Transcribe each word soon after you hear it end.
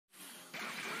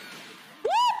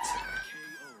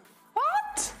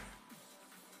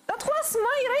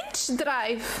rage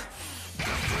drive.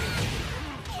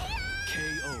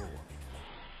 KO.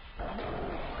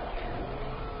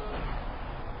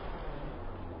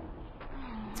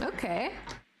 Okay.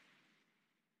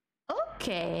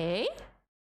 Okay.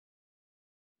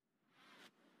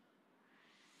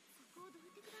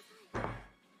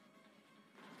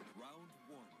 Round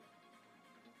one.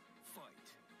 Fight.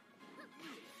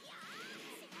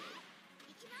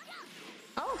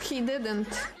 Oh, he didn't.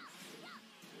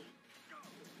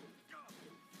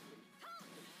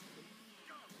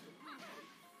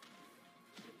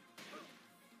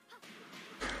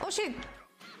 Oh shit!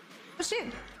 Oh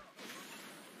shit!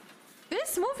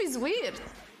 This move is weird.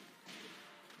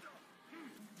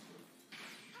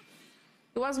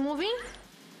 He was moving?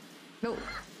 No.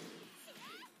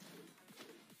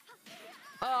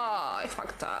 Oh, I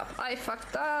fucked up. I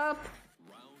fucked up.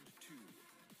 Round two.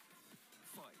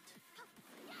 Fight.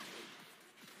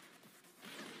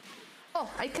 Oh,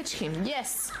 I catch him.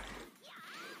 Yes.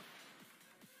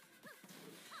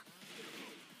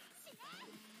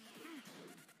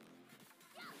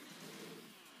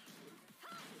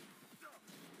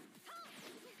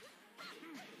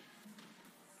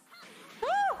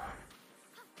 Woo!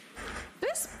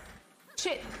 This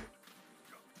shit.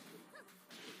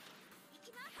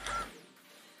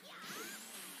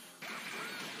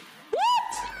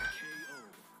 What?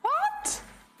 What?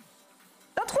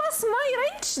 That was my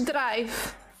rage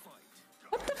drive.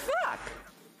 What the fuck?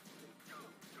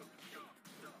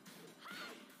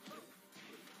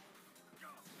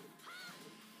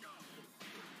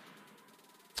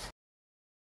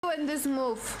 In this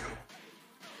move.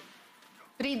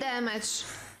 3 damage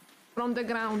from the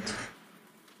ground.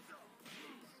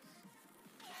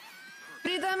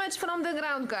 3 damage from the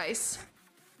ground, guys.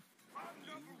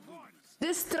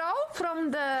 This throw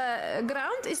from the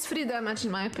ground is 3 damage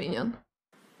in my opinion.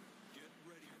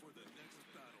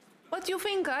 What do you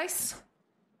think, guys?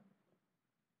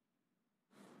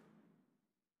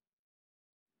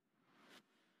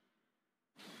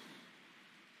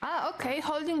 Ah, okay,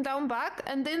 holding down back,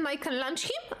 and then I can launch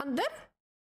him under?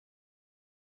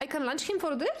 I can launch him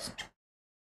for this?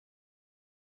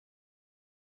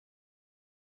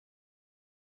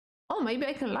 Oh, maybe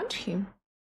I can launch him.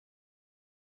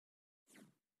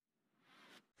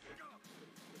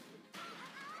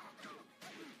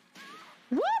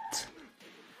 What?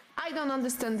 I don't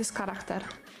understand this character.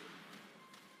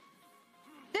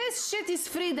 This shit is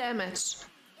 3 damage.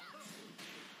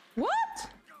 What?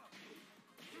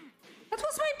 That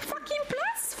was my fucking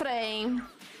plus frame.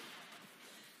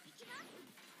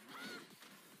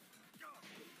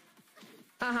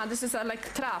 This is a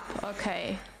like trap.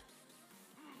 Okay.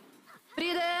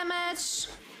 3 damage.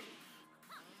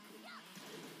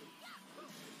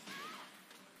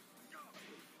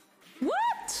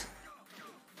 What?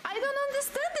 I don't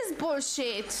understand this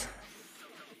bullshit.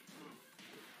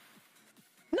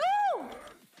 No!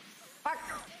 Fuck.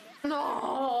 No.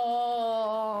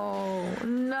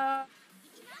 No.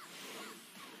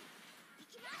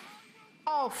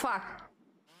 Oh, fuck.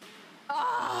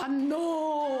 Ah,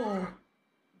 no.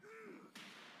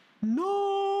 No.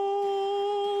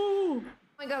 Oh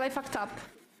my god, I fucked up.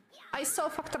 I so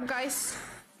fucked up, guys.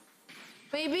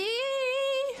 Maybe.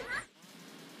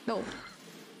 No.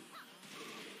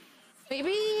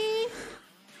 Maybe.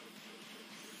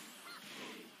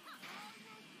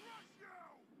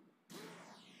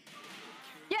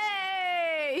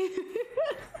 Yay!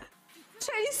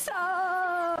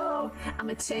 Chainsaw! I'm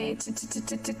a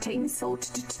chainsaw,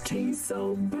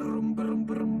 chainsaw, brum brum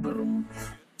brum brum,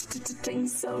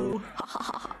 chainsaw. Ha ha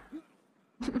ha.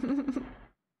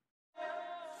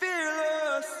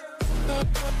 Fearless.